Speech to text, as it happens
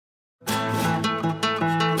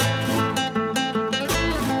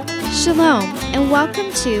Shalom, and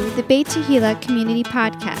welcome to the Beit Tehillah Community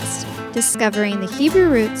Podcast, discovering the Hebrew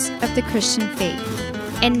roots of the Christian faith.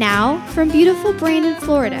 And now, from beautiful Brandon,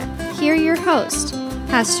 Florida, here are your hosts,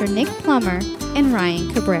 Pastor Nick Plummer and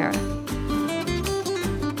Ryan Cabrera.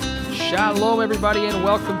 Shalom, everybody, and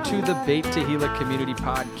welcome to the Beit Tehillah Community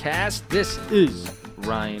Podcast. This is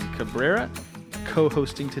Ryan Cabrera,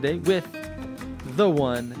 co-hosting today with the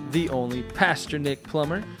one, the only, Pastor Nick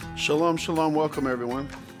Plummer. Shalom, shalom. Welcome, everyone.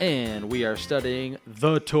 And we are studying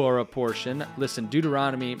the Torah portion. Listen,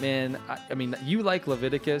 Deuteronomy, man, I mean, you like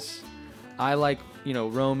Leviticus. I like,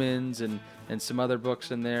 Romans and some other books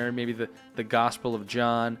in there, maybe the Gospel of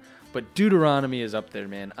John. But Deuteronomy is up there,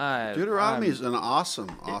 man. Deuteronomy is an awesome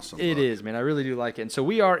book. It is, man. I really do like it. And so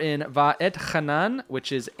we are in Va'etchanan,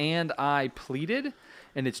 which is And I Pleaded.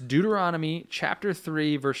 And it's Deuteronomy chapter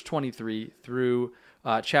 3, verse 23 through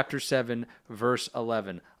chapter 7, verse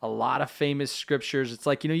 11. A lot of famous scriptures. It's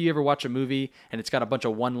like, you ever watch a movie and it's got a bunch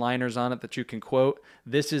of one-liners on it that you can quote?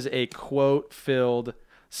 This is a quote-filled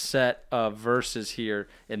set of verses here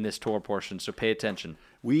in this Torah portion, so pay attention.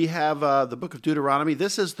 We have the book of Deuteronomy.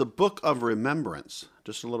 This is the book of remembrance.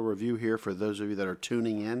 Just a little review here for those of you that are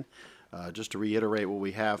tuning in. Just to reiterate what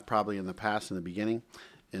we have probably in the past, in the beginning,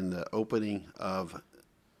 in the opening of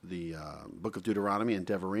the book of Deuteronomy and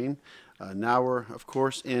Devarim. Now we're, of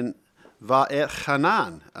course, in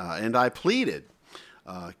Va'etchanan, and I pleaded.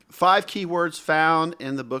 5 key words found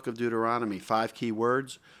in the book of Deuteronomy. 5 key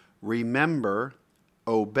words: remember,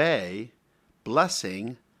 obey,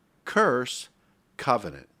 blessing, curse,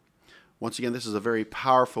 covenant. Once again, this is a very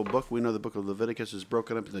powerful book. We know the book of Leviticus is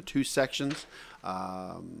broken up into 2 sections.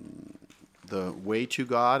 The way to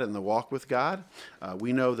God and the walk with God.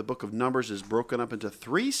 We know the book of Numbers is broken up into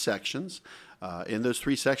 3 sections. In those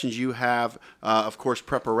 3 sections, you have, of course,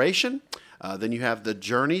 preparation. Then you have the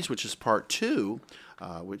journeys, which is part 2,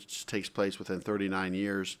 which takes place within 39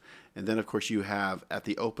 years. And then, of course, you have at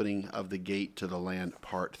the opening of the gate to the land,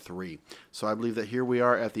 part 3. So I believe that here we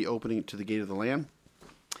are at the opening to the gate of the land.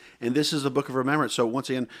 And this is a book of remembrance. So once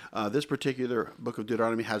again, this particular book of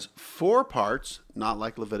Deuteronomy has 4 parts, not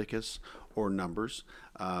like Leviticus or Numbers,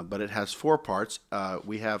 but it has 4 parts.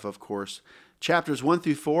 We have, of course, chapters 1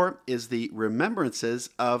 through 4 is the remembrances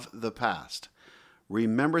of the past.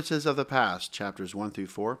 Remembrances of the past, chapters 1 through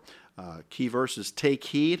 4. Key verses: take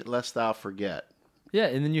heed lest thou forget. Yeah,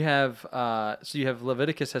 and then you have, you have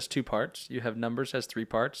Leviticus has 2 parts, you have Numbers has 3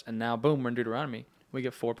 parts, and now, boom, we're in Deuteronomy. We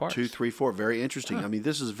get 4 parts. 2, 3, 4. Very interesting. I mean,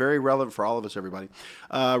 this is very relevant for all of us, everybody.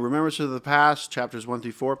 Remembrance of the past, chapters 1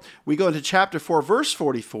 through 4. We go into chapter 4, verse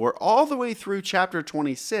 44, all the way through chapter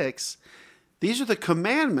 26. These are the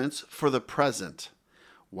commandments for the present.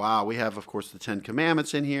 Wow, we have, of course, the 10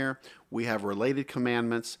 commandments in here. We have related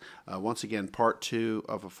commandments. Once again, part 2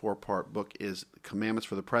 of a 4-part book is commandments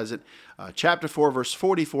for the present. Chapter 4, verse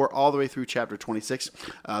 44, all the way through chapter 26.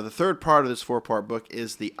 The third part of this 4-part book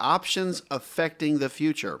is the options affecting the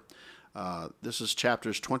future. This is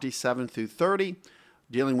chapters 27 through 30,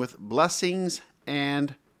 dealing with blessings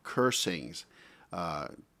and cursings.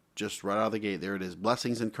 Just right out of the gate, there it is.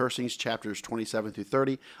 Blessings and cursings, chapters 27 through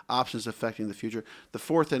 30, options affecting the future. The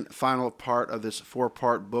fourth and final part of this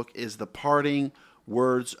 4-part book is the parting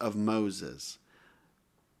words of Moses.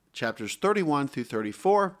 Chapters 31 through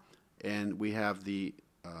 34, and we have the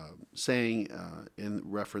saying in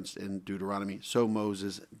reference in Deuteronomy, so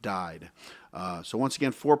Moses died. So once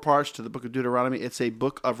again, 4 parts to the book of Deuteronomy. It's a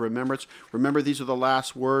book of remembrance. Remember, these are the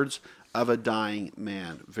last words of a dying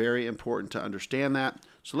man. Very important to understand that.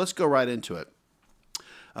 So let's go right into it.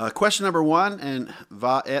 Question number 1, and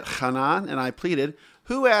Va'etchanan, and I pleaded,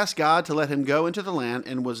 who asked God to let him go into the land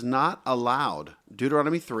and was not allowed?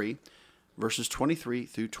 Deuteronomy 3, verses 23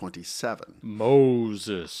 through 27.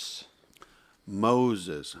 Moses. It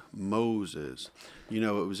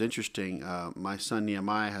was interesting. My son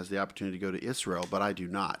Nehemiah has the opportunity to go to Israel, but I do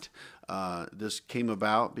not. This came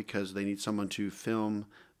about because they need someone to film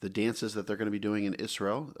the dances that they're going to be doing in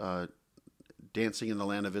Israel, Dancing in the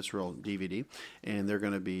Land of Israel DVD. And they're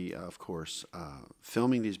going to be, of course,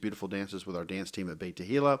 filming these beautiful dances with our dance team at Beit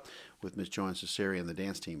Tehillah, with Miss Joanne Cesari and the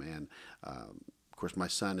dance team. And, of course, my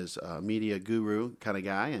son is a media guru kind of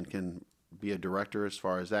guy and can be a director as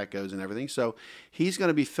far as that goes and everything. So he's going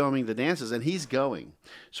to be filming the dances, and he's going.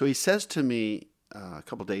 So he says to me a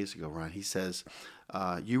couple days ago, Ryan, he says,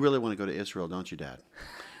 you really want to go to Israel, don't you, Dad?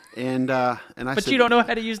 And I but said, you don't know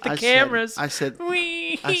how to use the cameras. I said,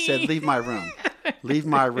 leave my room. Leave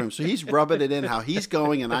my room. So he's rubbing it in how he's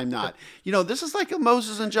going and I'm not. This is like a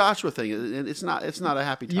Moses and Joshua thing. It's not a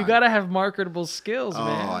happy time. You got to have marketable skills,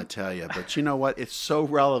 man. Oh, I tell you. But you know what? It's so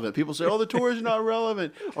relevant. People say, the Torah is not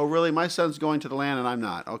relevant. Oh, really? My son's going to the land and I'm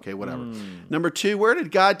not. Okay, whatever. Number 2, where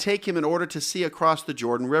did God take him in order to see across the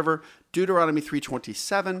Jordan River? Deuteronomy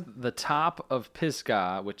 3:27. The top of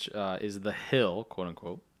Pisgah, which is the hill, quote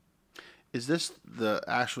unquote. Is this the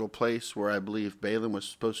actual place where I believe Balaam was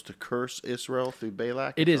supposed to curse Israel through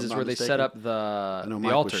Balak? It is. It's where they set up I know the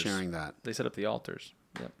Mike altars. was sharing that. They set up the altars.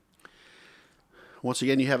 Yep. Once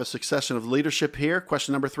again, you have a succession of leadership here.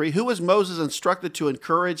 Question number 3. Who was Moses instructed to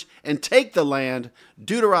encourage and take the land?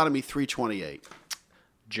 Deuteronomy 3:28.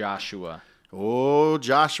 Joshua. Oh,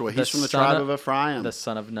 Joshua. He's from the tribe of Ephraim. The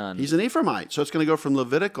son of Nun. He's an Ephraimite. So it's going to go from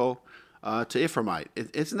Levitical to Ephraimite.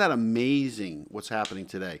 Isn't that amazing what's happening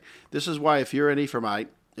today? This is why if you're an Ephraimite,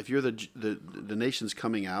 if you're the nations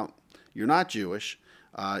coming out, you're not Jewish,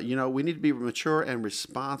 we need to be mature and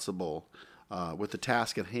responsible with the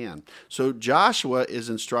task at hand. So Joshua is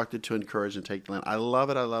instructed to encourage and take the land. I love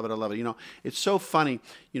it. I love it. I love it. It's so funny.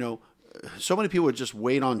 So many people would just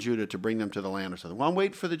wait on Judah to bring them to the land or something. Well, I'm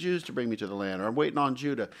waiting for the Jews to bring me to the land, or I'm waiting on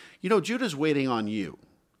Judah. Judah's waiting on you.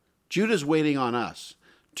 Judah's waiting on us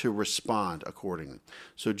to respond accordingly.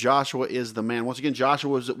 So Joshua is the man. Once again,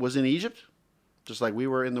 Joshua was in Egypt, just like we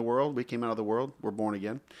were in the world. We came out of the world. We're born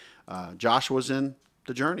again. Joshua's in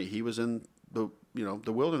the journey. He was in the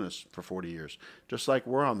wilderness for 40 years, just like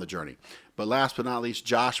we're on the journey. But last but not least,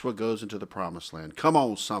 Joshua goes into the promised land. Come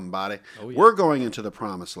on, somebody. Oh, yeah. We're going into the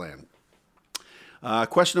promised land.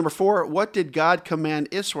 Question number 4, what did God command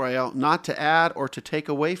Israel not to add or to take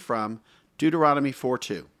away from? Deuteronomy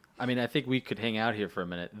 4:2. I mean, I think we could hang out here for a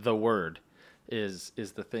minute. The word is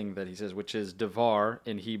the thing that he says, which is devar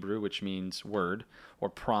in Hebrew, which means word or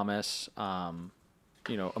promise, among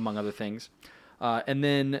other things. And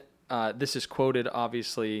then this is quoted,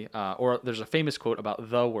 obviously, or there's a famous quote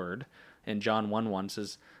about the word. And John 1:1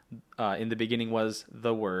 says, in the beginning was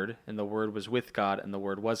the Word, and the Word was with God, and the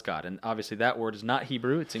Word was God. And obviously that word is not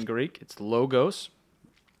Hebrew; it's in Greek. It's logos.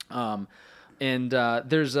 This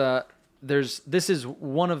is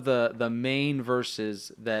one of the main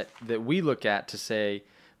verses that we look at to say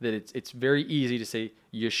that it's very easy to say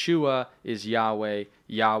Yeshua is Yahweh,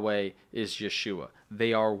 Yahweh is Yeshua.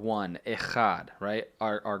 They are one, echad, right?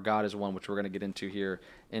 Our God is one, which we're going to get into here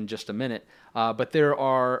in just a minute. But there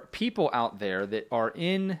are people out there that are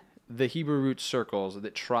in the Hebrew root circles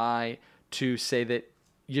that try to say that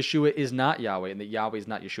Yeshua is not Yahweh and that Yahweh is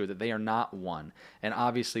not Yeshua, that they are not one. And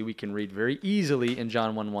obviously we can read very easily in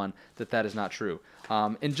John 1:1 that is not true.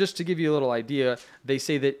 And just to give you a little idea, they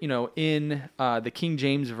say that, in the King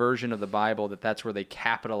James Version of the Bible, that's where they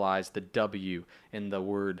capitalize the W in the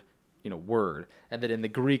word, word, and that in the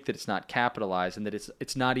Greek that it's not capitalized, and that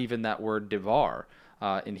it's not even that word devar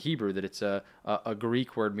in Hebrew, that it's a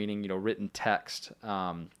Greek word meaning, written text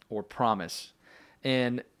or promise.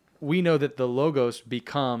 And we know that the Logos the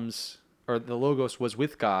Logos was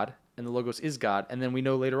with God, and the Logos is God, and then we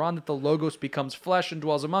know later on that the Logos becomes flesh and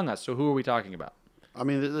dwells among us. So who are we talking about? I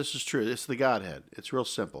mean, this is true. It's the Godhead. It's real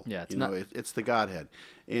simple. Yeah, it's the Godhead,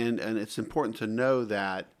 and it's important to know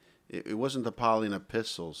that it wasn't the Pauline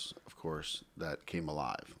epistles, of course, that came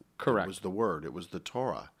alive. Correct. It was the Word. It was the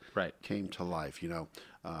Torah. Right. Came to life.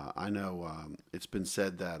 I know it's been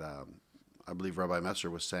said that I believe Rabbi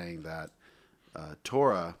Messer was saying that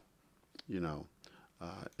Torah,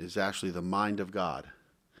 is actually the mind of God.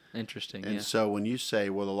 Interesting. And so when you say,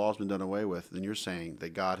 well, the law's been done away with, then you're saying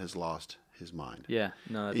that God has lost his mind. Yeah.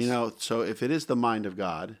 No. So if it is the mind of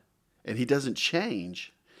God, and he doesn't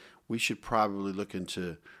change, we should probably look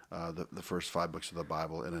into the first 5 books of the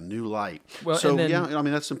Bible in a new light. Well, so and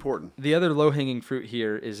then that's important. The other low-hanging fruit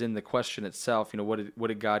here is in the question itself. What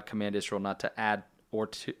did God command Israel not to add or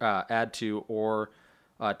to add to or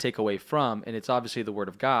take away from? And it's obviously the Word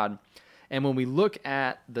of God. And when we look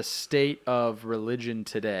at the state of religion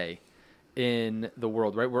today in the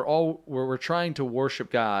world, right, we're trying to worship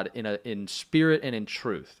God in spirit and in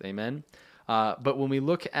truth, amen. But when we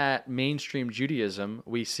look at mainstream Judaism,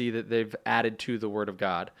 we see that they've added to the Word of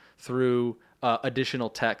God through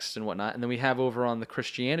additional texts and whatnot. And then we have over on the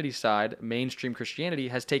Christianity side, mainstream Christianity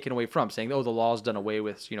has taken away from, saying, oh, the law's done away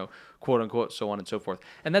with, quote unquote, so on and so forth.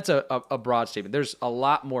 And that's a broad statement. There's a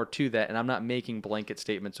lot more to that, and I'm not making blanket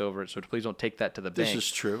statements over it, so please don't take that to the bank. This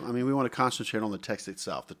is true. I mean, we want to concentrate on the text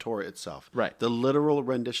itself, the Torah itself. Right. The literal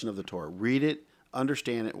rendition of the Torah. Read it,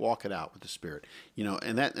 understand it, walk it out with the Spirit.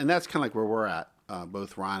 And that's kind of like where we're at,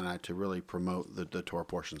 both Ryan and I, to really promote the Torah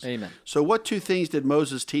portions. Amen. So what 2 things did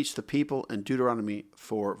Moses teach the people in Deuteronomy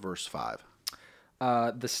 4, verse 5?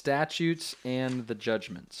 The statutes and the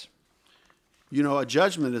judgments. You know, a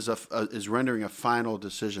judgment is rendering a final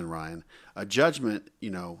decision, Ryan. A judgment,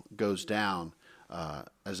 goes down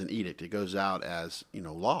as an edict. It goes out as,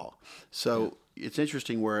 law. So it's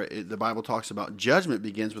interesting where the Bible talks about judgment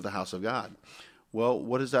begins with the house of God. Well,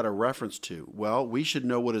 what is that a reference to? Well, we should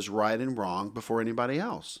know what is right and wrong before anybody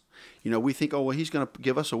else. We think, oh, well, he's going to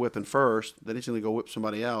give us a whipping first, then he's going to go whip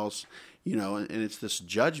somebody else, and it's this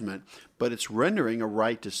judgment, but it's rendering a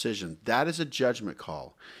right decision. That is a judgment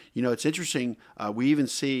call. It's interesting. We even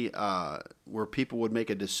see where people would make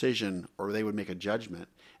a decision or they would make a judgment,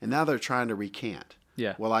 and now they're trying to recant.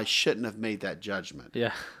 Yeah. Well, I shouldn't have made that judgment.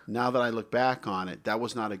 Yeah. Now that I look back on it, that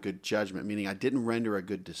was not a good judgment, meaning I didn't render a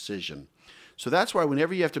good decision. So that's why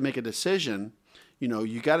whenever you have to make a decision,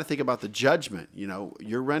 you got to think about the judgment.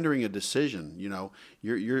 You're rendering a decision.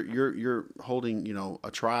 You're holding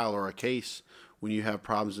a trial or a case when you have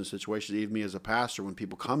problems and situations. Even me as a pastor, when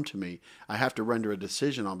people come to me, I have to render a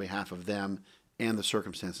decision on behalf of them and the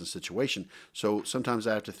circumstance and situation. So sometimes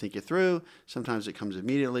I have to think it through. Sometimes it comes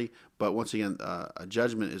immediately. But once again, a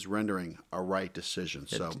judgment is rendering a right decision.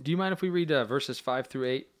 Yeah. So, do you mind if we read verses 5 through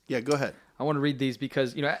 8? Yeah, go ahead. I want to read these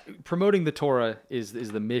because, promoting the Torah is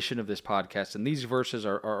the mission of this podcast, and these verses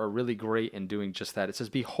are really great in doing just that. It says,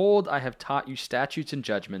 "Behold, I have taught you statutes and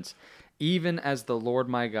judgments, even as the Lord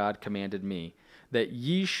my God commanded me, that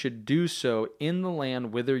ye should do so in the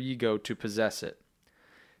land whither ye go to possess it.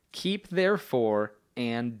 Keep therefore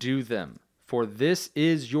and do them, for this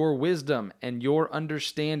is your wisdom and your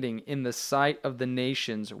understanding in the sight of the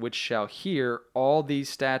nations which shall hear all these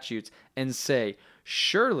statutes and say,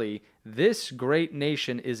 surely this great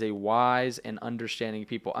nation is a wise and understanding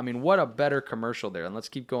people." I mean, what a better commercial there. And let's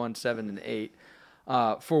keep going, 7 and 8.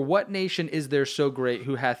 "For what nation is there so great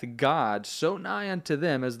who hath God so nigh unto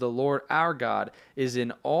them as the Lord our God is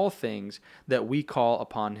in all things that we call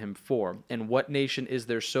upon him for? And what nation is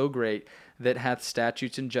there so great that hath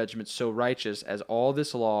statutes and judgments so righteous as all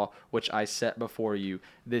this law which I set before you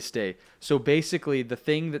this day?" So basically, the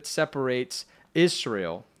thing that separates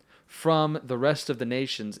Israel from the rest of the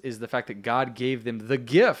nations is the fact that God gave them the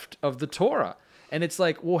gift of the Torah. And it's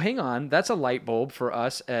like, well, hang on, that's a light bulb for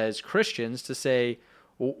us as Christians to say,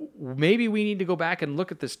 well, maybe we need to go back and look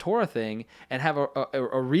at this Torah thing and have a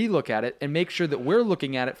relook at it and make sure that we're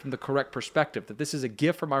looking at it from the correct perspective, that this is a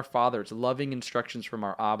gift from our Father, it's loving instructions from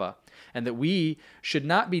our Abba, and that we should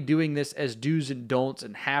not be doing this as do's and don'ts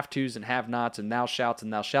and have-tos and have-nots and thou shalt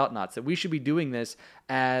and thou shalt nots, that we should be doing this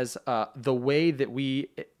as the way that we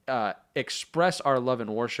express our love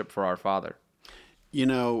and worship for our Father.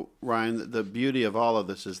 Ryan, the beauty of all of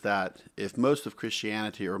this is that if most of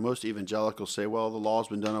Christianity or most evangelicals say, well, the law's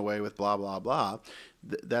been done away with, blah, blah, blah,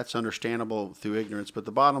 that's understandable through ignorance. But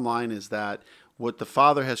the bottom line is that what the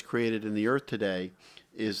Father has created in the earth today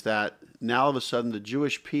is that now all of a sudden the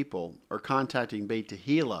Jewish people are contacting Beit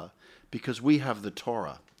Tehillah because we have the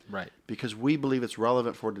Torah. Right. Because we believe it's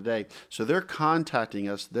relevant for today. So they're contacting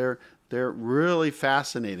us. They're really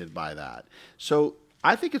fascinated by that. So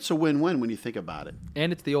I think it's a win-win when you think about it.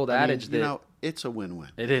 And it's the old adage that... it's a win-win.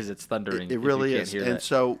 It is. It's thundering. It really is. And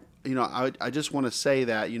so, I just want to say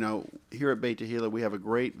that, here at Beit Tehillah, we have a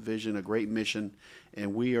great vision, a great mission,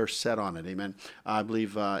 and we are set on it. Amen. I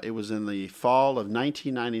believe it was in the fall of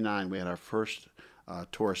 1999 we had our first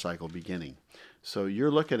Torah cycle beginning. So you're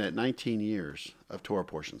looking at 19 years of Torah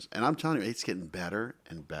portions. And I'm telling you, it's getting better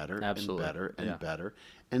and better Absolutely. and better and better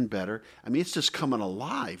and better. I mean, it's just coming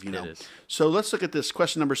alive, It is. So let's look at this.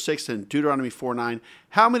 Question number 6 in Deuteronomy 4:9.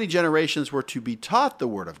 How many generations were to be taught the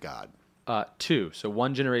word of God? 2. So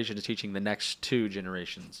one generation is teaching the next 2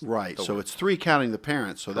 generations. Right. So it's 3 counting the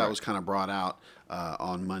parents. So that was kind of brought out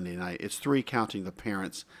on Monday night. It's 3 counting the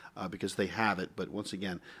parents because they have it. But once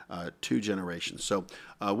again, 2 generations. So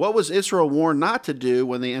what was Israel warned not to do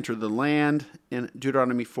when they entered the land in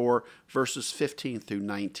Deuteronomy 4, verses 15 through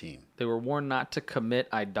 19? They were warned not to commit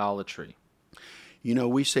idolatry.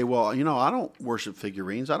 We say, well, I don't worship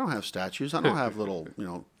figurines. I don't have statues. I don't have little,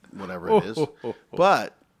 whatever it is.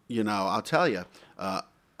 But, I'll tell you,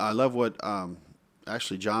 I love what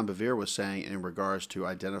actually John Bevere was saying in regards to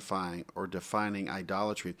identifying or defining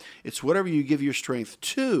idolatry. It's whatever you give your strength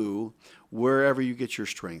to, wherever you get your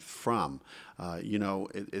strength from.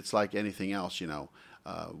 It's like anything else,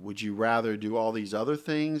 would you rather do all these other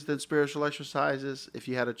things than spiritual exercises if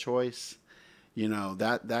you had a choice?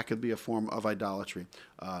 That could be a form of idolatry.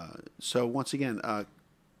 So once again,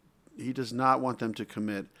 he does not want them to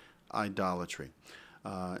commit idolatry.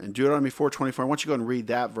 In Deuteronomy 4:24, I want you to go and read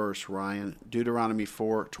that verse, Ryan. Deuteronomy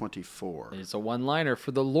 4:24. It's a one-liner. "For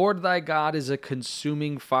the Lord thy God is a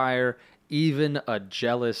consuming fire, even a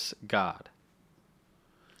jealous God."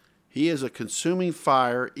 He is a consuming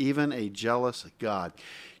fire, even a jealous God.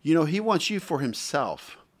 You know, he wants you for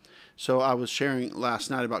himself. So I was sharing last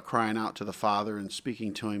night about crying out to the Father and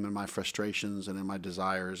speaking to him in my frustrations and in my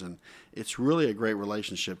desires. And it's really a great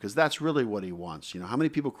relationship because that's really what he wants. You know, how many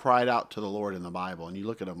people cried out to the Lord in the Bible? And you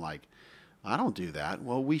look at them like, I don't do that.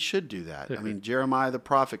 Well, we should do that. I mean, Jeremiah the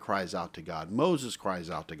prophet cries out to God. Moses cries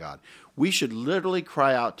out to God. We should literally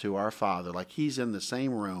cry out to our Father like he's in the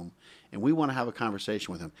same room and we want to have a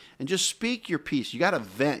conversation with him. And just speak your piece. You got to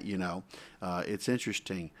vent, you know. It's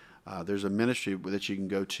interesting. There's a ministry that you can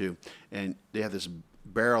go to, and they have this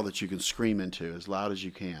barrel that you can scream into as loud as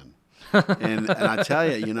you can. And I tell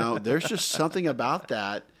you, you know, there's just something about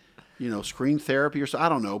that, you know, scream therapy or so. I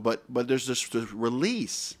don't know, but there's this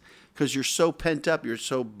release because you're so pent up, you're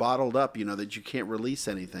so bottled up, you know, that you can't release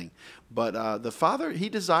anything. But the Father, he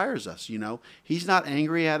desires us, you know. He's not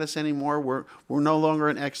angry at us anymore. We're no longer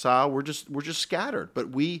in exile. We're just scattered. But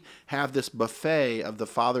we have this buffet of the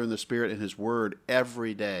Father and the Spirit and his word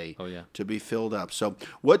every day to be filled up. So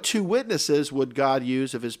what two witnesses would God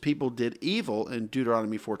use if his people did evil in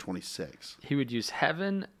Deuteronomy 4:26? He would use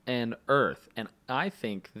heaven and earth. And I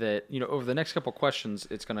think that, you know, over the next couple questions,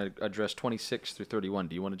 it's going to address 26 through 31.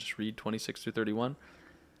 Do you want to just read 26 through 31?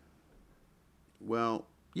 Well,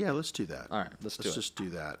 yeah, let's do that. All right, let's just do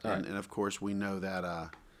that. Right. And of course, we know that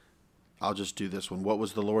I'll just do this one. What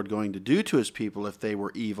was the Lord going to do to his people if they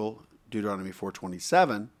were evil? Deuteronomy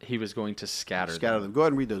 4:27. He was going to scatter them. Go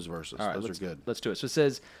ahead and read those verses. All right, those are good. Let's do it. So it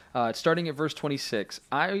says, starting at verse 26,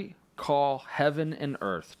 I call heaven and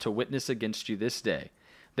earth to witness against you this day,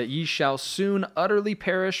 that ye shall soon utterly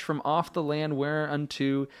perish from off the land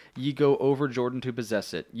whereunto ye go over Jordan to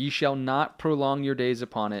possess it. Ye shall not prolong your days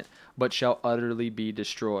upon it, but shall utterly be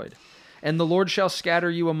destroyed. And the Lord shall scatter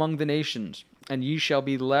you among the nations, and ye shall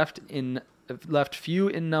be left few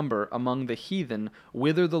in number among the heathen,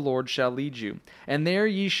 whither the Lord shall lead you. And there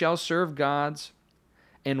ye shall serve gods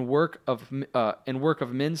and work of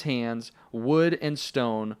men's hands, wood and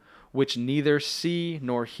stone, which neither see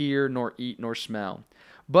nor hear nor eat nor smell.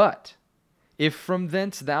 But if from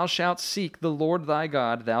thence thou shalt seek the Lord thy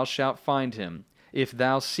God, thou shalt find him, if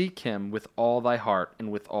thou seek him with all thy heart and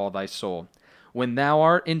with all thy soul. When thou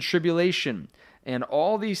art in tribulation, and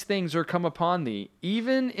all these things are come upon thee,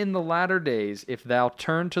 even in the latter days, if thou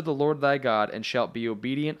turn to the Lord thy God, and shalt be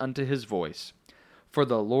obedient unto his voice. For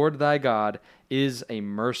the Lord thy God is a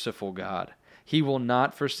merciful God. He will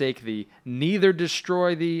not forsake thee, neither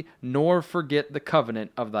destroy thee, nor forget the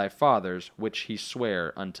covenant of thy fathers, which he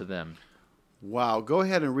sware unto them. Wow. Go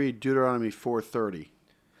ahead and read Deuteronomy 4:30.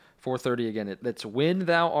 4:30 again. That's when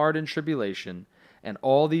thou art in tribulation, and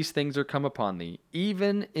all these things are come upon thee,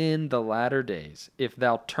 even in the latter days, if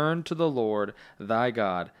thou turn to the Lord thy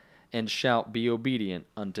God, and shalt be obedient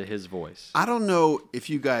unto his voice. I don't know if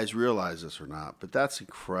you guys realize this or not, but that's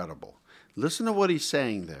incredible. Listen to what he's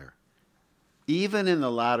saying there. Even in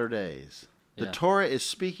the latter days. The Torah is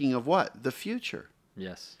speaking of what? The future.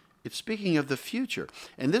 Yes. It's speaking of the future.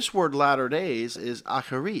 And this word latter days is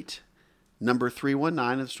acharit. Number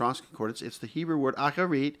 319 in the Strong's Concordance. It's the Hebrew word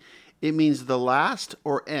acharit. It means the last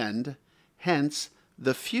or end, hence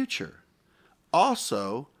the future.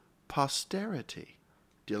 Also, posterity.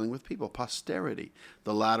 Dealing with people, posterity,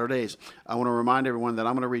 the latter days. I want to remind everyone that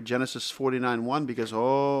I'm going to read Genesis 49:1 because,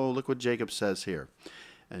 look what Jacob says here.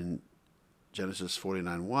 And Genesis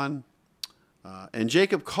 49:1. And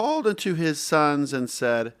Jacob called unto his sons and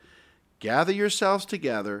said, Gather yourselves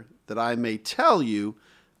together, that I may tell you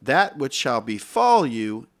that which shall befall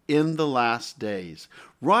you in the last days.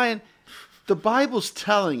 Ryan, the Bible's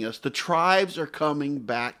telling us the tribes are coming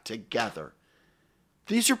back together.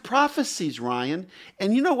 These are prophecies, Ryan.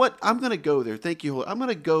 And you know what? I'm going to go there. Thank you. I'm going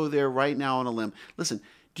to go there right now on a limb. Listen,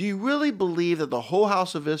 do you really believe that the whole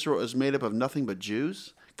house of Israel is made up of nothing but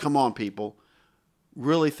Jews? Come on, people.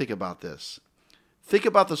 Really think about this. Think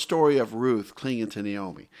about the story of Ruth clinging to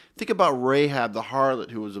Naomi. Think about Rahab, the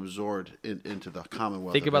harlot who was absorbed into the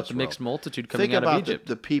commonwealth. Think about the mixed multitude coming out of Egypt. Think about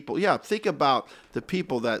the people. Yeah, think about the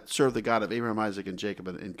people that serve the God of Abraham, Isaac, and Jacob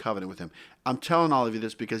in covenant with him. I'm telling all of you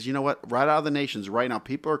this because you know what? Right out of the nations, right now,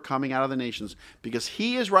 people are coming out of the nations because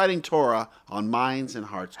he is writing Torah on minds and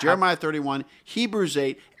hearts. Jeremiah 31, Hebrews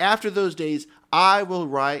 8, after those days, I will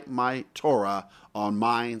write my Torah on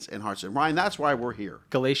minds and hearts. And Ryan, that's why we're here.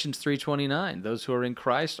 Galatians 3:29, those who are in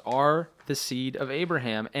Christ are the seed of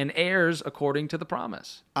Abraham and heirs according to the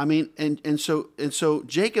promise. I mean, and so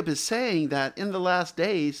Jacob is saying that in the last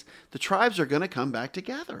days, the tribes are going to come back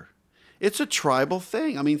together. It's a tribal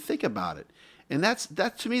thing. I mean, think about it. And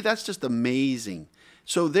that to me, that's just amazing.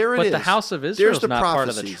 So there it But is. the house of Israel There's is the not part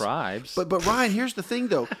of the prophecies. tribes. But Ryan, here's the thing,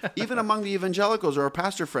 though. Even among the evangelicals or our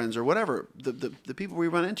pastor friends or whatever, the people we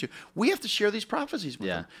run into, we have to share these prophecies with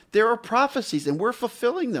them. There are prophecies, and we're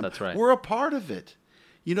fulfilling them. That's right. We're a part of it.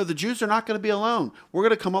 You know, the Jews are not going to be alone. We're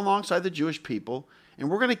going to come alongside the Jewish people, and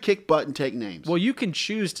we're going to kick butt and take names. Well, you can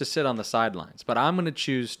choose to sit on the sidelines, but I'm going to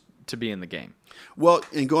choose to be in the game. Well,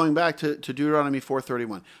 and going back to Deuteronomy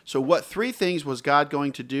 4:31. So what 3 things was God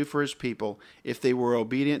going to do for his people if they were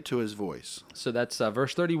obedient to his voice? So that's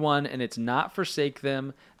verse 31, and it's not forsake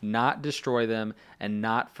them, not destroy them, and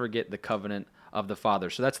not forget the covenant of the Father.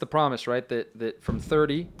 So that's the promise, right? That from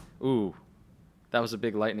 30, that was a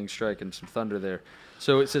big lightning strike and some thunder there.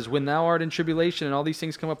 So it says, when thou art in tribulation and all these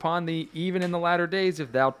things come upon thee, even in the latter days,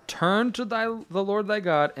 if thou turn to the Lord thy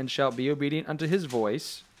God and shalt be obedient unto his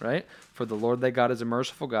voice, right? For the Lord thy God is a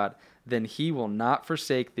merciful God, then he will not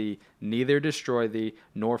forsake thee, neither destroy thee,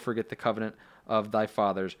 nor forget the covenant of thy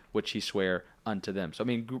fathers, which he sware unto them. So, I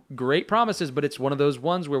mean, great promises, but it's one of those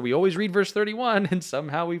ones where we always read verse 31 and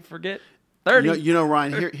somehow we forget 30. You know,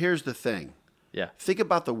 Ryan, here's the thing. Yeah. Think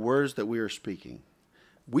about the words that we are speaking.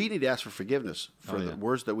 We need to ask for forgiveness for the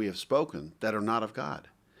words that we have spoken that are not of God.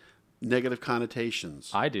 Negative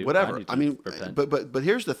connotations. I do. Whatever. I mean, repent. but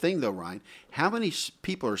here's the thing, though, Ryan. How many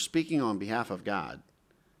people are speaking on behalf of God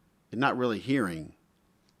and not really hearing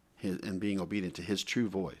his and being obedient to his true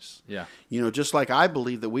voice? Yeah. You know, just like I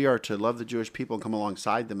believe that we are to love the Jewish people and come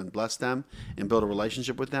alongside them and bless them and build a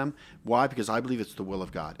relationship with them. Why? Because I believe it's the will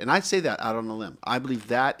of God. And I say that out on a limb. I believe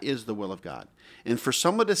that is the will of God. And for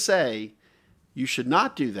someone to say, you should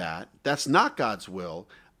not do that, that's not God's will.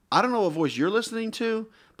 I don't know what voice you're listening to,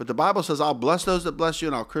 but the Bible says, I'll bless those that bless you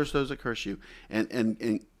and I'll curse those that curse you.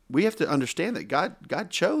 And we have to understand that God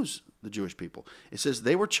chose the Jewish people. It says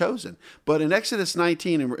they were chosen. But in Exodus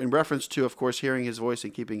 19, in reference to, of course, hearing his voice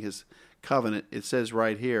and keeping his covenant, it says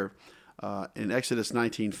right here in Exodus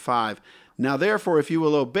 19:5, now therefore, if you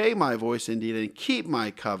will obey my voice indeed and keep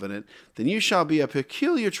my covenant, then you shall be a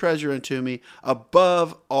peculiar treasure unto me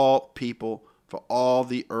above all people, for all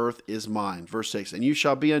the earth is mine. Verse 6, and you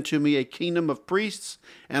shall be unto me a kingdom of priests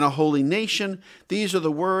and a holy nation. These are the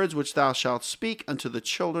words which thou shalt speak unto the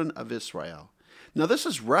children of Israel. Now this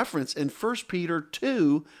is referenced in 1 Peter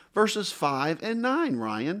 2, verses 5 and 9,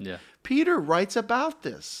 Ryan. Yeah. Peter writes about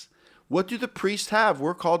this. What do the priests have?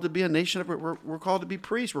 We're called to be a nation of, we're called to be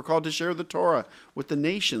priests. We're called to share the Torah with the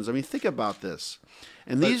nations. I mean, think about this.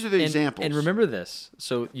 And these are the examples. And remember this.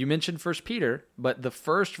 So you mentioned 1 Peter, but the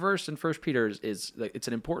first verse in 1 Peter is it's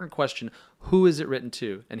an important question. Who is it written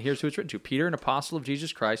to? And here's who it's written to. Peter, an apostle of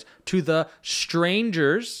Jesus Christ, to the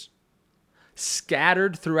strangers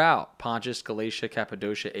scattered throughout Pontus, Galatia,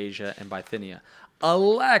 Cappadocia, Asia, and Bithynia,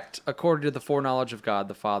 elect according to the foreknowledge of God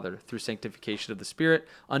the Father, through sanctification of the Spirit,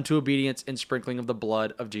 unto obedience and sprinkling of the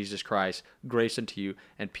blood of Jesus Christ, grace unto you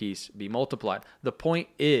and peace be multiplied. The point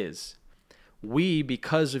is, we,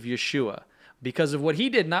 because of Yeshua, because of what he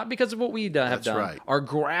did, not because of what we have done, right. are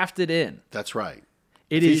grafted in. That's right.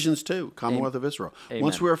 It Ephesians 2, Commonwealth of Israel. Amen.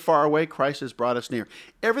 Once we were far away, Christ has brought us near.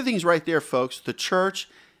 Everything's right there, folks. The church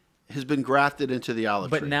has been grafted into the olive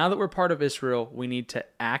But tree. now that we're part of Israel, we need to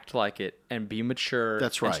act like it and be mature.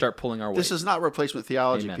 That's right. And start pulling our weight. This is not replacement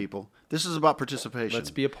theology, Amen. people. This is about participation.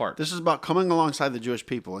 Let's be a part. This is about coming alongside the Jewish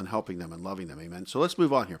people and helping them and loving them. Amen. So let's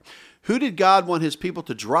move on here. Who did God want his people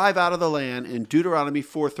to drive out of the land in Deuteronomy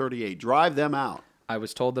 4:38? Drive them out. I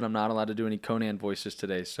was told that I'm not allowed to do any Conan voices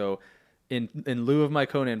today, so in lieu of my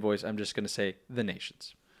Conan voice, I'm just going to say the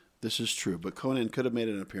nations. This is true, but Conan could have made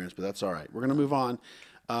an appearance, but that's all right. We're going to move on.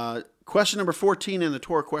 Question number 14 in the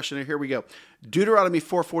Torah questionnaire. Here we go. Deuteronomy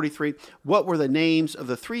 4:43. What were the names of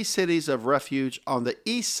the 3 cities of refuge on the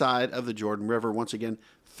east side of the Jordan River? Once again,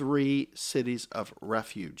 3 cities of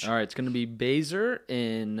refuge. All right, it's going to be Bezer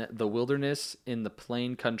in the wilderness in the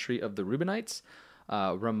plain country of the Reubenites,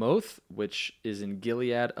 Ramoth, which is in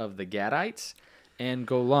Gilead of the Gadites, and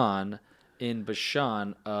Golan in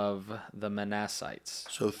Bashan of the Manassites.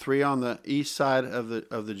 So 3 on the east side of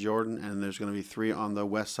the Jordan, and there's going to be 3 on the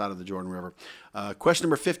west side of the Jordan River. Question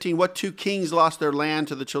number 15. What 2 kings lost their land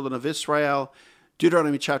to the children of Israel?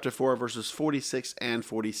 Deuteronomy chapter 4, verses 46 and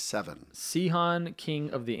 47. Sihon, king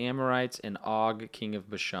of the Amorites, and Og, king of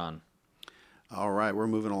Bashan. All right, we're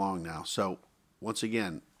moving along now. So once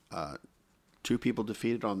again, 2 people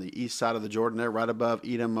defeated on the east side of the Jordan there, right above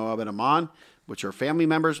Edom, Moab, and Ammon, which are family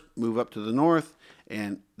members, move up to the north,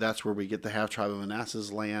 and that's where we get the half-tribe of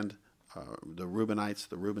Manasseh's land, the Reubenites,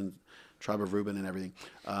 the tribe of Reuben and everything.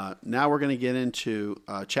 Now we're going to get into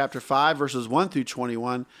chapter 5, verses 1 through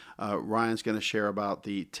 21. Ryan's going to share about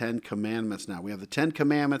the 10 Commandments now. We have the 10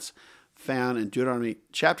 Commandments found in Deuteronomy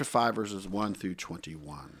chapter 5, verses 1 through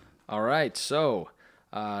 21. All right, so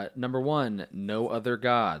number 1, no other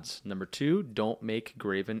gods. Number 2, don't make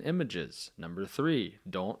graven images. Number 3,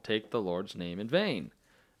 don't take the Lord's name in vain.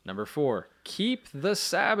 Number 4, keep the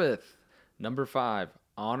Sabbath. Number 5,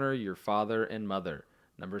 honor your father and mother.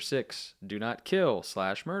 Number 6, do not kill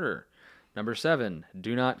 / murder. Number 7,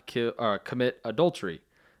 do not commit adultery.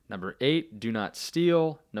 Number 8, do not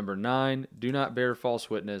steal. Number 9, do not bear false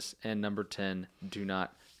witness. And number 10, do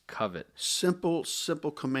not covet. Simple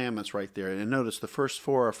commandments right there. And notice the first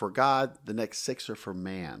 4 are for God, the next 6 are for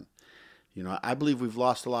man. You know, I believe we've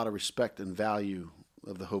lost a lot of respect and value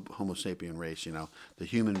of the Homo sapien race, you know, the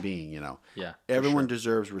human being, you know. Yeah. Everyone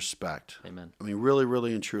deserves respect. Amen. I mean, really,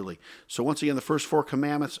 really and truly. So once again, the first 4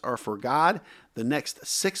 commandments are for God. The next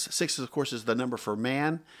 6, of course, is the number for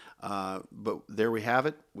man. But there we have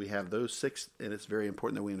it. We have those 6, and it's very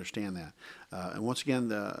important that we understand that. And once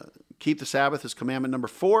again, keep the Sabbath is commandment number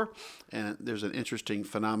 4. And there's an interesting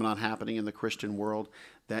phenomenon happening in the Christian world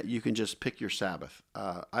that you can just pick your Sabbath.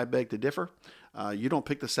 I beg to differ. You don't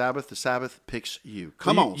pick the Sabbath picks you.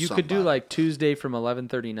 Come on, you could do like Tuesday from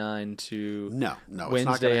 11:39 to no, Wednesday it's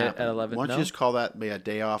not going to happen. at 11. Why don't you just call that maybe a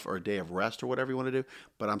day off or a day of rest or whatever you want to do?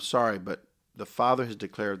 But I'm sorry, but the Father has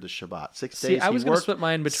declared the Shabbat. 6 days. See, I was going to split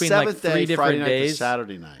mine between like 3 Friday different night days. to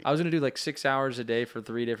Saturday night. I was going to do like 6 hours a day for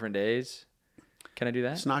 3 different days. Can I do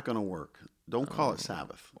that? It's not going to work. Don't call it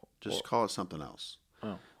Sabbath. Just call it something else.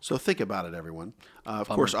 Oh. So think about it, everyone. Of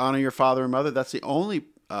course, honor your father and mother. That's the only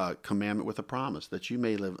commandment with a promise, that you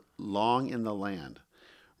may live long in the land,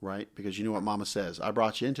 right? Because you know what Mama says, I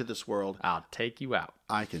brought you into this world. I'll take you out.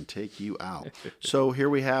 I can take you out. So here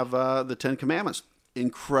we have the 10 commandments.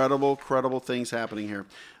 Incredible things happening here.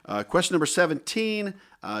 Question number 17,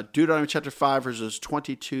 Deuteronomy chapter 5, verses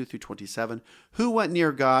 22 through 27. Who went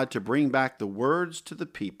near God to bring back the words to the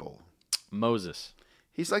people? Moses.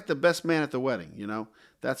 He's like the best man at the wedding, you know.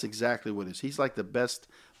 That's exactly what it is. He's like the best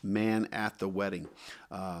man at the wedding.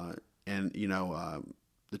 And, you know,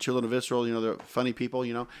 the children of Israel, you know, they're funny people,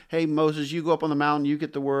 you know. Hey, Moses, you go up on the mountain, you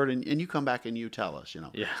get the word, and you come back and you tell us, you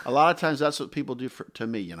know. Yeah. A lot of times that's what people do to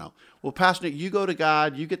me, you know. Well, Pastor Nick, you go to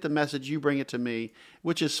God, you get the message, you bring it to me,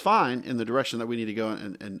 which is fine in the direction that we need to go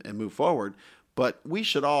and move forward. But we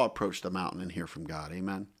should all approach the mountain and hear from God.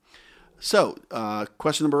 Amen. So,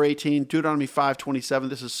 question number 18, Deuteronomy 5:27.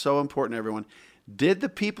 This is so important, everyone. Did the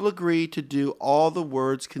people agree to do all the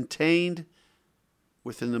words contained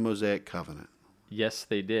within the Mosaic covenant? Yes,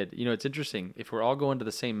 they did. You know, it's interesting. If we're all going to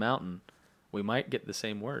the same mountain, we might get the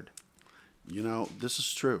same word. You know, this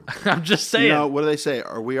is true. I'm just saying. You know, what do they say?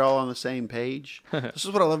 Are we all on the same page? This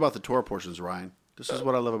is what I love about the Torah portions, Ryan. This is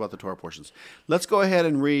what I love about the Torah portions. Let's go ahead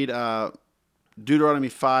and read Deuteronomy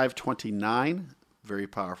 5:29. Very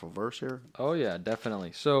powerful verse here. Oh, yeah,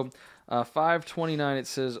 definitely. So 5:29, it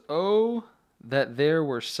says, "Oh, that there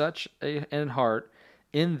were such an heart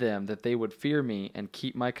in them that they would fear me and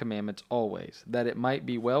keep my commandments always, that it might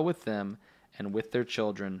be well with them and with their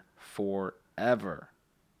children forever."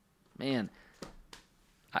 Man.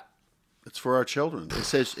 It's for our children. It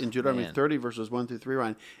says in Deuteronomy Man. 30, verses 1 through 3,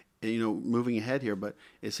 Ryan, you know, moving ahead here, but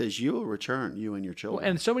it says you will return, you and your children. Well,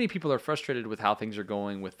 and so many people are frustrated with how things are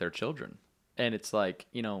going with their children. And it's like,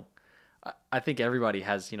 you know, I think everybody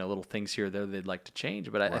has, you know, little things here or there they'd like to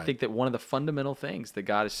change. But I think that one of the fundamental things that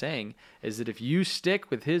God is saying is that if you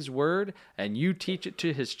stick with His word and you teach it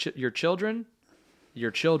to your children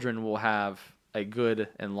will have a good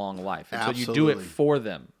and long life. And so you do it for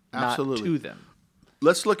them, not to them.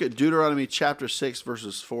 Let's look at Deuteronomy chapter 6,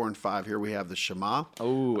 verses 4 and 5. Here we have the Shema.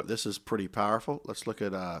 Oh. This is pretty powerful. Let's look at...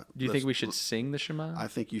 Do you think we should sing the Shema? I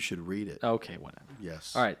think you should read it. Okay, whatever.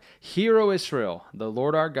 Yes. All right. Hear, O Israel, the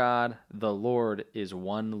Lord our God, the Lord is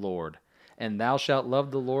one Lord. And thou shalt love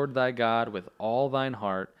the Lord thy God with all thine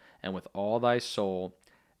heart, and with all thy soul,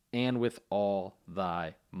 and with all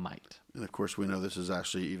thy might. And of course, we know this is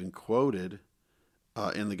actually even quoted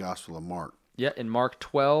in the Gospel of Mark. Yeah, in Mark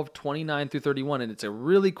 12:29 through 31. And it's a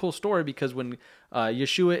really cool story because when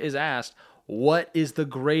Yeshua is asked, what is the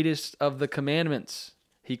greatest of the commandments?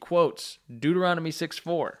 He quotes Deuteronomy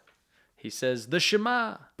 6:4. He says, the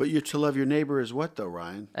Shema. But you're to love your neighbor as what, though,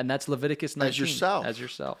 Ryan? And that's Leviticus 19. As yourself. As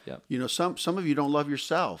yourself, yeah. You know, some of you don't love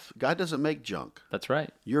yourself. God doesn't make junk. That's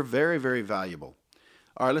right. You're very, very valuable.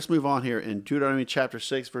 All right, let's move on here. In Deuteronomy chapter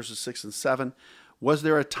 6, verses 6 and 7, was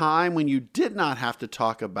there a time when you did not have to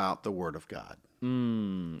talk about the Word of God?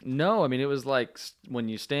 No, I mean, it was like when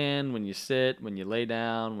you stand, when you sit, when you lay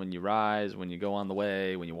down, when you rise, when you go on the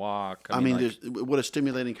way, when you walk. I mean, like, what a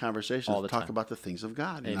stimulating conversation all to the talk time. about the things of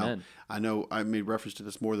God. You Amen. I know I made reference to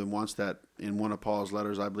this more than once, that in one of Paul's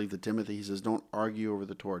letters, I believe to Timothy, he says, don't argue over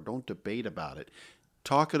the Torah. Don't debate about it.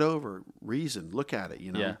 Talk it over, reason, look at it,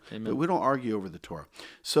 Yeah, amen. But we don't argue over the Torah.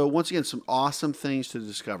 So once again, some awesome things to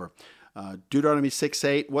discover. Deuteronomy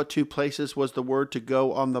 6:8, what two places was the word to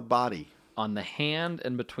go on the body? On the hand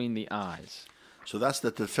and between the eyes. So that's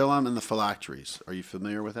the tefillin and the phylacteries. Are you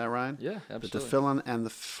familiar with that, Ryan? Yeah, absolutely. The tefillin and the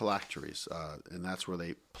phylacteries, and that's where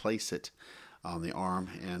they place it on the arm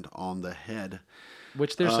and on the head.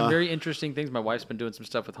 Which there's some very interesting things. My wife's been doing some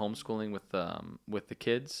stuff with homeschooling with the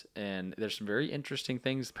kids, and there's some very interesting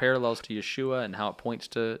things, parallels to Yeshua and how it points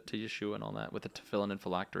to Yeshua and all that with the tefillin and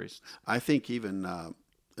phylacteries. I think even,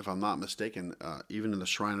 if I'm not mistaken, even in the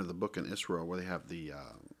Shrine of the Book in Israel, where they have the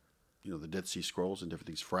Dead Sea Scrolls and different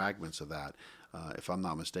things, fragments of that. If I'm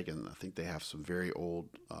not mistaken, I think they have some very old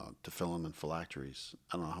tefillin and phylacteries.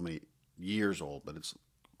 I don't know how many years old, but it's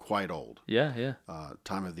quite old. Yeah.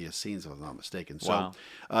 Time of the Essenes, if I'm not mistaken. Wow.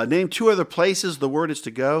 So, name two other places the word is to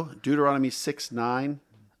go. Deuteronomy 6:9.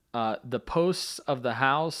 The posts of the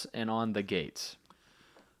house and on the gates.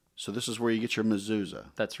 So this is where you get your mezuzah.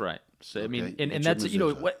 That's right. So I mean, Okay, and it's that's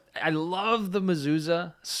your mezuzah. what I love the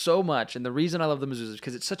mezuzah so much, and the reason I love the mezuzah is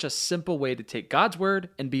because it's such a simple way to take God's word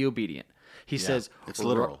and be obedient. He says, it's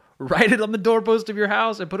literal. Write it on the doorpost of your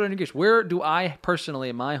house and put it on your gates. Where do I personally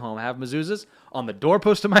in my home have mezuzahs? On the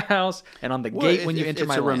doorpost of my house and on the gate when you enter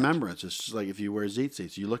my It's a land. remembrance. It's just like if you wear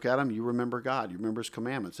tzitzits. You look at them, you remember God. You remember His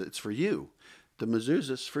commandments. It's for you. The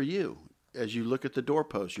mezuzah is for you. As you look at the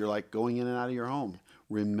doorpost, you're like going in and out of your home.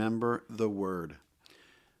 Remember the word.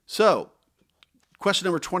 So, question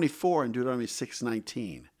number 24 in Deuteronomy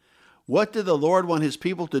 6:19. What did the Lord want His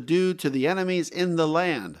people to do to the enemies in the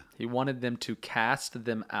land? He wanted them to cast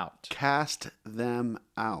them out. Cast them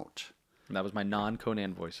out. And that was my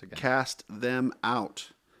non-Conan voice again. Cast them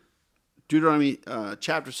out. Deuteronomy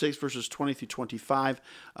chapter 6, verses 20 through 25,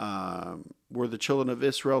 were the children of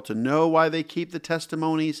Israel to know why they keep the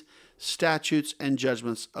testimonies, statutes, and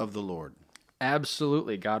judgments of the Lord.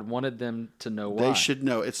 Absolutely. God wanted them to know why. They should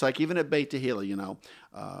know. It's like even at Beit Tehillah,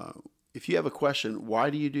 if you have a question, why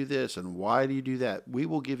do you do this and why do you do that? We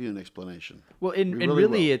will give you an explanation. Well, and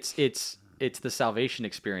really it's the salvation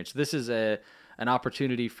experience. This is an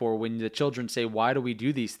opportunity for when the children say, why do we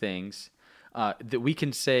do these things? That we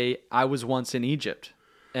can say, I was once in Egypt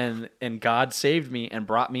and God saved me and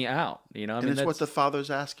brought me out. And it's what the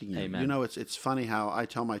Father's asking you. Amen. It's funny how I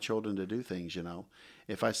tell my children to do things,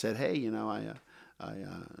 If I said, hey, I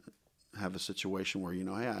have a situation where, hey,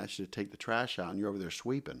 I asked you to take the trash out and you're over there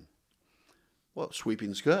sweeping. Well,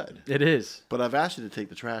 sweeping's good. It is. But I've asked you to take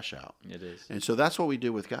the trash out. It is. And so that's what we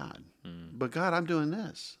do with God. But God, I'm doing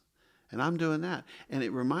this. And I'm doing that. And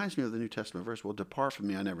it reminds me of the New Testament verse, well, depart from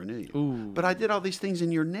me, I never knew you. Ooh. But I did all these things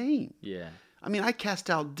in your name. Yeah. I mean, I cast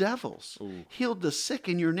out devils, Ooh. healed the sick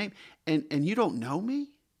in your name. And you don't know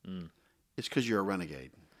me? It's because you're a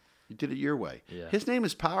renegade. You did it your way. Yeah. His name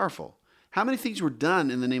is powerful. How many things were done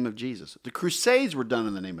in the name of Jesus? The Crusades were done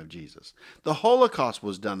in the name of Jesus. The Holocaust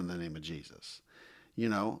was done in the name of Jesus.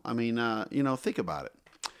 Think about it.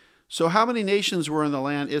 So how many nations were in the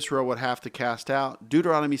land Israel would have to cast out?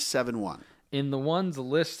 Deuteronomy 7:1. In the ones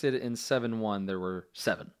listed in 7:1, there were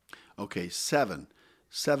 7. Okay, 7.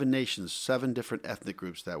 7 nations, 7 different ethnic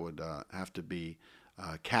groups that would have to be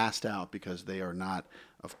cast out because they are not,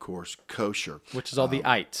 of course, kosher. Which is all the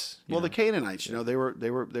ites. The Canaanites, they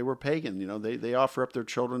were pagan. They offer up their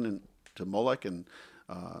children to Moloch and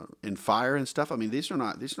in fire and stuff. I mean, these are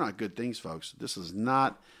not good things, folks. This is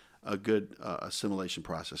not a good assimilation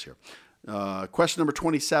process here. Question number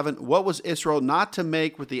 27. What was Israel not to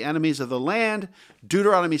make with the enemies of the land?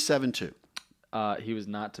 Deuteronomy 7:2. He was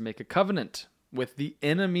not to make a covenant with the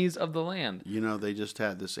enemies of the land. They just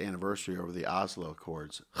had this anniversary over the Oslo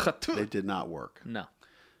Accords. They did not work. No,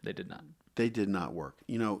 they did not. They did not work.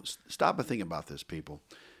 Stop and think about this, people.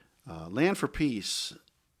 Land for Peace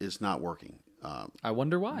is not working. I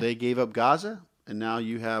wonder why. They gave up Gaza, and now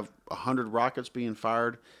you have 100 rockets being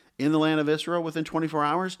fired in the land of Israel within 24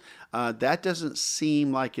 hours. That doesn't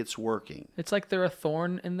seem like it's working. It's like they're a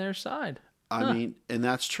thorn in their side. I mean, and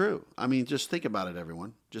that's true. I mean, just think about it,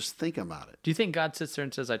 everyone. Just think about it. Do you think God sits there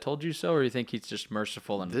and says, I told you so? Or do you think he's just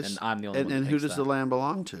merciful and I'm the only one And who who thinks does the land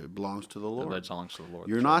belong to? It belongs to the Lord. It belongs to the Lord.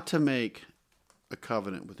 You're not to make a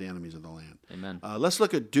covenant with the enemies of the land. Amen. Let's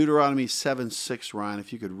look at Deuteronomy 7:6, Ryan.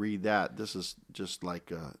 If you could read that. This is just like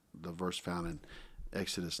the verse found in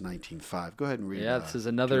Exodus 19:5. Go ahead and read. Yeah, this is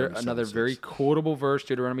another Deuteronomy very 7:6. quotable verse,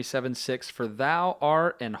 Deuteronomy 7:6. For thou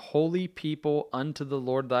art an holy people unto the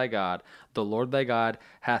Lord thy God. The Lord thy God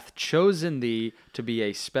hath chosen thee to be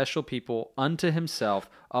a special people unto himself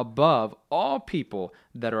above all people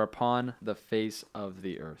that are upon the face of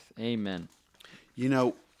the earth. Amen. You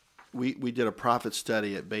know, we did a prophet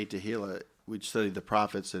study at Beit Tehillah. We studied the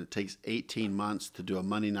prophets, and it takes 18 months to do a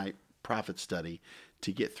Monday night prophet study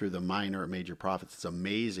to get through the minor and major prophets. It's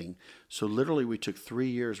amazing. So literally we took 3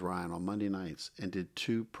 years, Ryan, on Monday nights and did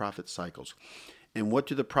 2 prophet cycles. And what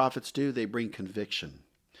do the prophets do? They bring conviction.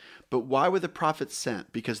 But why were the prophets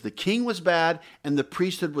sent? Because the king was bad and the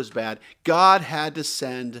priesthood was bad. God had to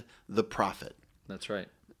send the prophet. That's right.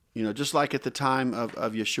 You know, just like at the time of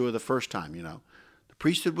Yeshua the first time, you know. The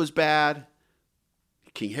priesthood was bad.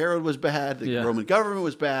 King Herod was bad. The Roman government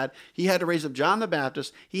was bad. He had to raise up John the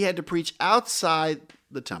Baptist. He had to preach outside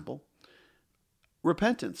the temple.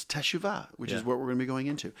 Repentance, teshuvah, which is what we're going to be going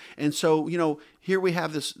into. And so, you know, here we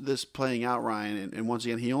have this playing out, Ryan. And once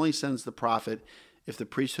again, he only sends the prophet if the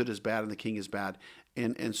priesthood is bad and the king is bad.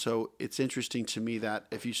 And so it's interesting to me that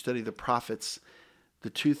if you study the prophets, the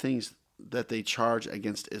 2 things that they charge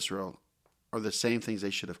against Israel are the same things they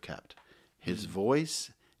should have kept. His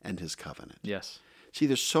voice and his covenant. Yes. See,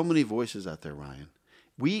 there's so many voices out there, Ryan.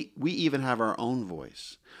 We even have our own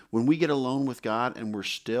voice. When we get alone with God and we're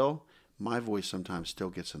still, my voice sometimes still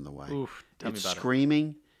gets in the way. Oof, tell me it's about it.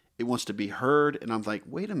 screaming. It wants to be heard. And I'm like,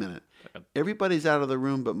 wait a minute. Everybody's out of the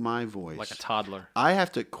room but my voice. Like a toddler. I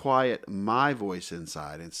have to quiet my voice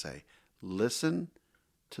inside and say, listen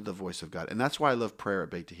to the voice of God. And that's why I love prayer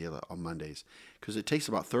at Beit Tehillah on Mondays. Because it takes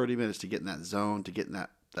about 30 minutes to get in that zone, to get in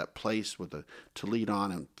that place with the tallit on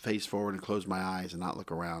and face forward and close my eyes and not look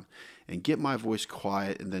around and get my voice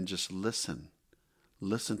quiet and then just listen.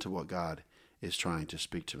 Listen to what God is trying to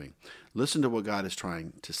speak to me. Listen to what God is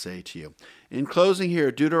trying to say to you. In closing here,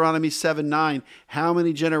 Deuteronomy 7:9, how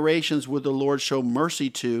many generations would the Lord show mercy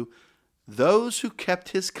to? Those who kept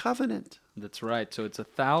his covenant. That's right. So it's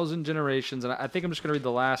 1,000 generations. And I think I'm just going to read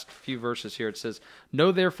the last few verses here. It says,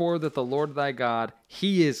 know therefore that the Lord thy God,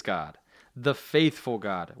 he is God, the faithful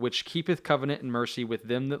God, which keepeth covenant and mercy with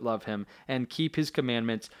them that love him, and keep his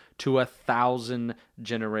commandments to 1,000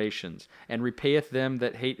 generations, and repayeth them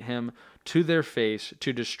that hate him to their face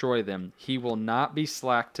to destroy them. He will not be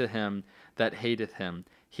slack to him that hateth him.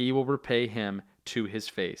 He will repay him to his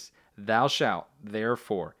face. Thou shalt,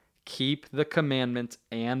 therefore, keep the commandments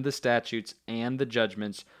and the statutes and the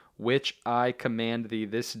judgments which I command thee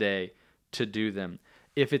this day to do them.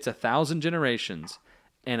 If it's 1,000 generations,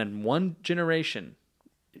 and in one generation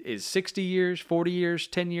is 60 years, 40 years,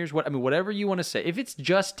 10 years, whatever you want to say. If it's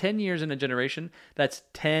just 10 years in a generation, that's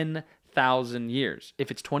 10,000 years.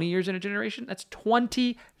 If it's 20 years in a generation, that's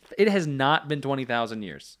 20. It has not been 20,000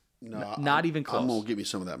 years. No, not even close. I'm going to give me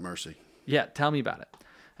some of that mercy. Yeah, tell me about it.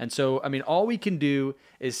 And so, all we can do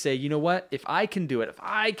is say, you know what? If I can do it, if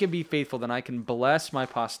I can be faithful, then I can bless my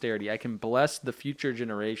posterity. I can bless the future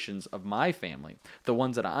generations of my family, the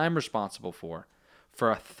ones that I'm responsible for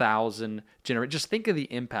 1,000 generations. Just think of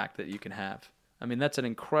the impact that you can have. That's an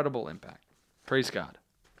incredible impact. Praise God.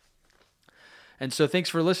 And so thanks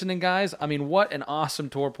for listening, guys. What an awesome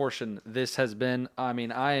Torah portion this has been. I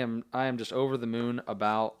am just over the moon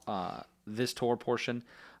about this Torah portion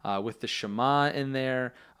with the Shema in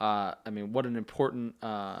there. What an important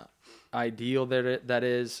ideal that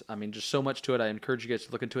is. Just so much to it. I encourage you guys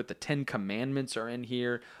to look into it. The 10 Commandments are in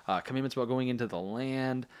here. Commandments about going into the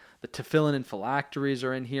land. The tefillin and phylacteries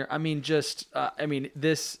are in here.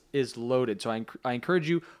 This is loaded. So I encourage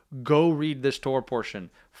you, go read this Torah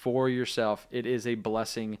portion for yourself. It is a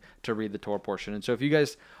blessing to read the Torah portion. And so if you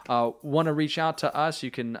guys want to reach out to us,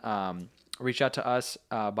 you can reach out to us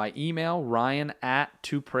by email,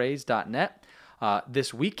 ryan@twopraise.net.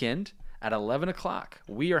 This weekend at 11 o'clock,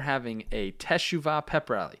 we are having a Teshuvah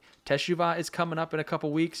pep rally. Teshuvah is coming up in a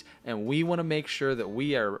couple weeks, and we want to make sure that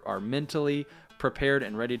we are mentally prepared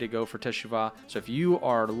and ready to go for Teshuvah. So if you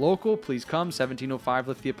are local, please come. 1705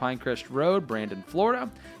 Lithia Pinecrest Road, Brandon, Florida.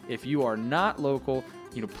 If you are not local,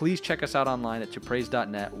 please check us out online at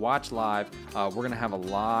topraise.net. Watch live. We're going to have a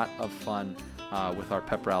lot of fun with our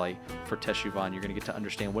pep rally for Teshuvah, and you're going to get to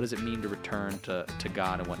understand what does it mean to return to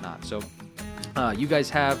God and whatnot. So you guys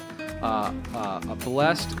have a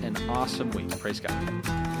blessed and awesome week. Praise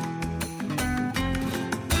God.